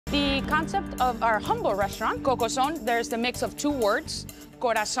The concept of our humble restaurant, Cocozón, there's the mix of two words,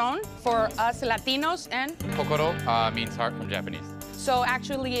 corazón for us Latinos and Kokoro means heart from Japanese. so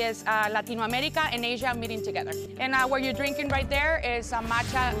actually is Latino America and Asia meeting together. And what you're drinking right there is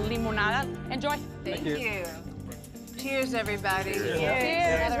matcha limonada. Enjoy. Thank you. Cheers, everybody.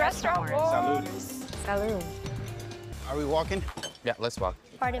 Cheers. Restaurant wars. Salud. Are we walking? Yeah, let's walk.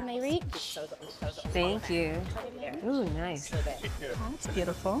 Pardon my reach. Thank you. Ooh, nice. That's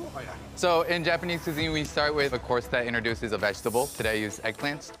beautiful. So in Japanese cuisine, we start with a course that introduces a vegetable. Today I used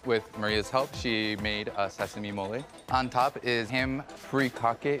eggplants. With Maria's help, she made a sesame mole. On top is ham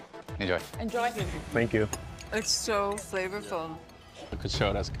furikake. Enjoy. Enjoy. Thank you. It's so flavorful. Look at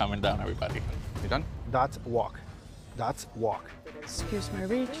show that's coming down, everybody. You done? That's walk. That's walk. Excuse my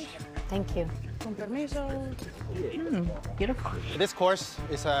reach. Thank you. Con permiso. Beautiful. This course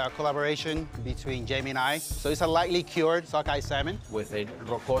is a collaboration between Jamie and I. So it's a lightly cured sockeye salmon. with a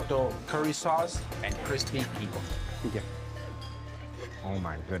rocoto curry sauce and crispy pico. Thank you. Oh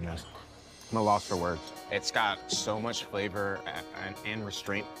my goodness. I'm at a loss for words. It's got so much flavor and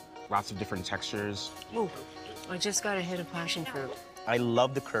restraint, lots of different textures. Ooh, I just got a hit of passion fruit. I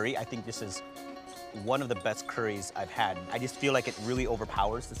love the curry. I think this is one of the best curries I've had. I just feel like it really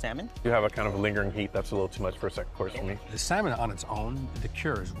overpowers the salmon. You have a kind of lingering heat. That's a little too much for a second course for me. The salmon on its own, the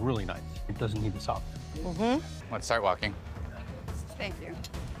cure is really nice. It doesn't need the salt. Let's start walking. Thank you.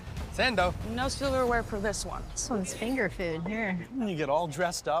 Sando. No silverware for this one. This one's finger food here. You get all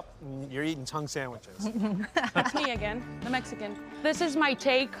dressed up and you're eating tongue sandwiches. It's me again, the Mexican. This is my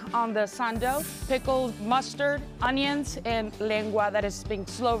take on the sando, pickled mustard, onions, and lengua that is being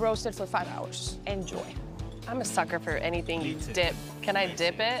slow roasted for 5 hours. Enjoy. I'm a sucker for anything you dip. Can I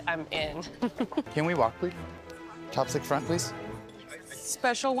dip it? I'm in. Can we walk, please? Chopstick front, please.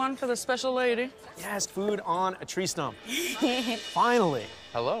 Special one for the special lady. Yes, food on a tree stump. Finally.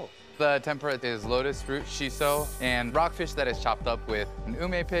 Hello. The tempura is lotus root shiso and rockfish that is chopped up with an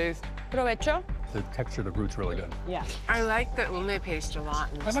ume paste. Provecho. The texture of the root's really good. Yeah. I like the ume paste a lot.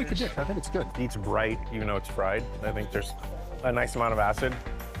 I like the dish. I think it's good. It's bright, even though it's fried. I think there's a nice amount of acid.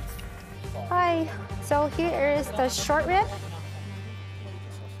 Hi. So here is the short rib.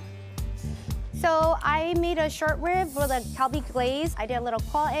 So I made a short rib with a kalbi glaze. I did a little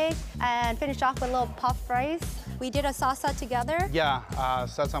quail egg and finished off with a little puffed rice. We did a salsa together. Yeah,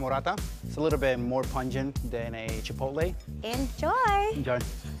 salsa morata. It's a little bit more pungent than a chipotle. Enjoy. Enjoy.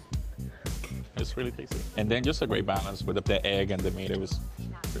 It's really tasty. And then just a great balance with the egg and the meat. It was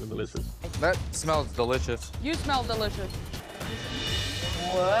really delicious. That smells delicious. You smell delicious.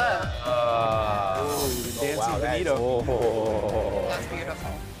 That's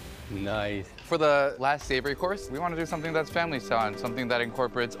beautiful. Nice. For the last savory course, we want to do something that's family style and something that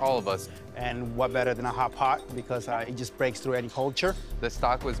incorporates all of us. And what better than a hot pot because it just breaks through any culture. The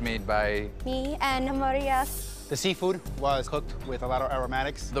stock was made by... Me and Maria. The seafood was cooked with a lot of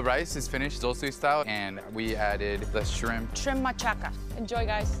aromatics. The rice is finished zosui style, and we added the shrimp. Shrimp machaca. Enjoy,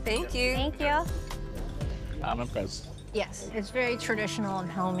 guys. Thank you. Thank you. I'm impressed. Yes, it's very traditional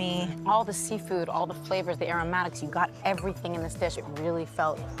and homey. All the seafood, all the flavors, the aromatics, you got everything in this dish. It really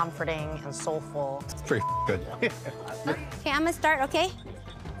felt comforting and soulful. It's pretty good. Okay, I'm gonna start, okay?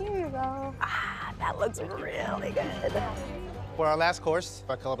 Here you go. Ah, that looks really good. For our last course,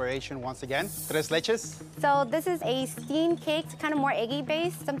 our collaboration once again, tres leches. So this is a steamed cake, kind of more eggy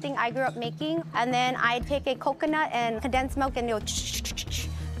based, something I grew up making. And then I take a coconut and condensed milk and do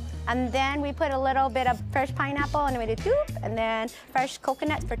and then we put a little bit of fresh pineapple and we do doop, and then fresh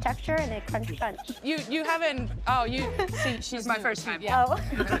coconut for texture and then crunch crunch. You haven't, oh, you, see, she's my first time. Yeah. Oh.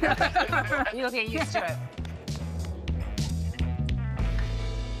 You'll get used to it.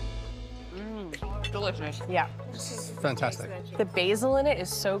 Delicious. Yeah. Fantastic. The basil in it is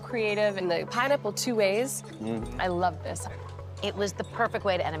so creative, and the pineapple 2 ways. I love this. It was the perfect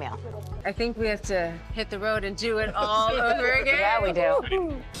way to end a meal. I think we have to hit the road and do it all over again. Yeah, we do.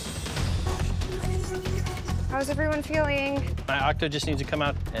 How's everyone feeling? My octo just needs to come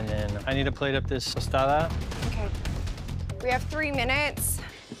out, and then I need to plate up this tostada. Okay. We have 3 minutes.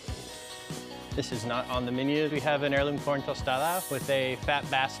 This is not on the menu. We have an heirloom corn tostada with a fat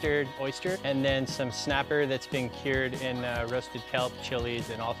bastard oyster, and then some snapper that's been cured in roasted kelp, chilies,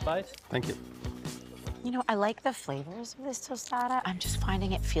 and allspice. Thank you. You know, I like the flavors of this tostada. I'm just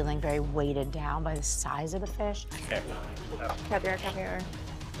finding it feeling very weighted down by the size of the fish. Okay. Caviar, caviar.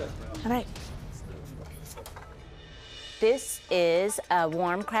 All right. This is a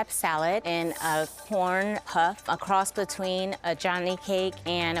warm crab salad and a corn puff, a cross between a Johnny cake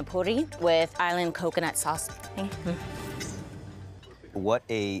and a puri with island coconut sauce. What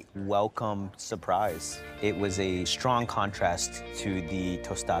a welcome surprise. It was a strong contrast to the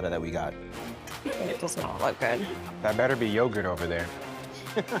tostada that we got. It does not look good. That better be yogurt over there.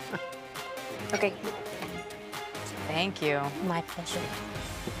 Okay. Thank you. My pleasure.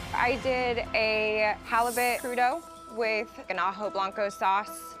 I did a halibut crudo with an ajo blanco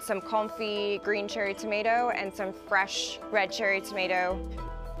sauce, some confit green cherry tomato, and some fresh red cherry tomato.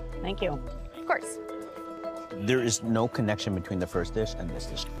 Thank you. Of course. There is no connection between the first dish and this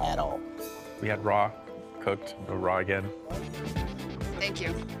dish at all. We had raw, cooked, raw again. Thank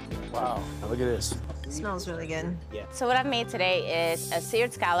you. Wow, look at this. It smells really good. So what I've made today is a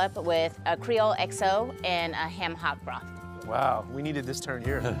seared scallop with a Creole XO and a ham hock broth. Wow, we needed this turn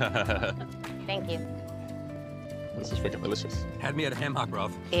here. Thank you. This is freaking delicious. Had me at a ham hock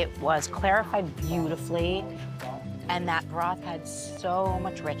broth. It was clarified beautifully, and that broth had so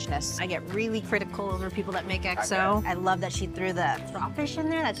much richness. I get really critical over people that make XO. I love that she threw the crawfish in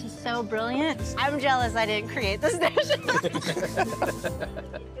there. That's just so brilliant. I'm jealous I didn't create this dish.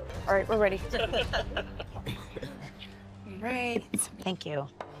 All right, we're ready. Right. Thank you.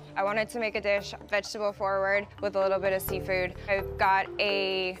 I wanted to make a dish vegetable forward with a little bit of seafood. I've got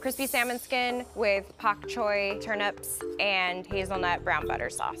a crispy salmon skin with pak choy, turnips, and hazelnut brown butter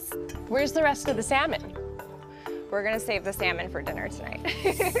sauce. Where's the rest of the salmon? We're gonna save the salmon for dinner tonight.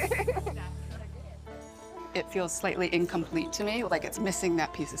 It feels slightly incomplete to me, like it's missing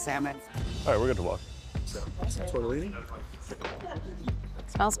that piece of salmon. All right, we're good to walk. Tortellini.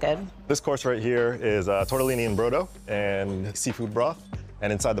 Smells good. This course right here is tortellini and brodo and seafood broth.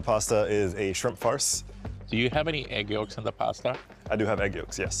 And inside the pasta is a shrimp farce. Do you have any egg yolks in the pasta? I do have egg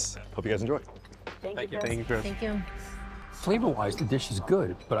yolks, yes. Hope you guys enjoy. Thank you. Thank you, Chris. Thank you. Flavor-wise, the dish is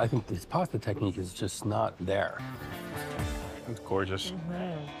good, but I think this pasta technique is just not there. It's gorgeous.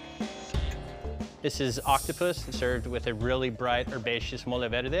 This is octopus served with a really bright herbaceous mole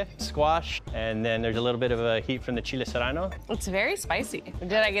verde, squash, and then there's a little bit of a heat from the chile serrano. It's very spicy.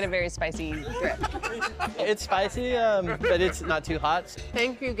 Did I get a very spicy drip? It's spicy, but it's not too hot.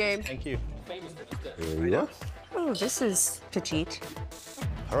 Thank you, Gabe. Thank you. Here we go. Oh, this is petite.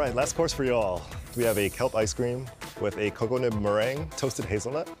 All right, last course for y'all. We have a kelp ice cream with a cocoa nib meringue, toasted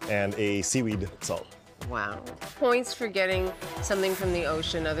hazelnut, and a seaweed salt. Wow. Points for getting something from the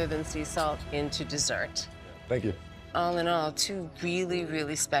ocean other than sea salt into dessert. Thank you. All in all, 2 really,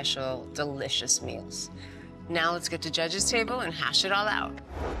 really special, delicious meals. Now let's get to judges' table and hash it all out.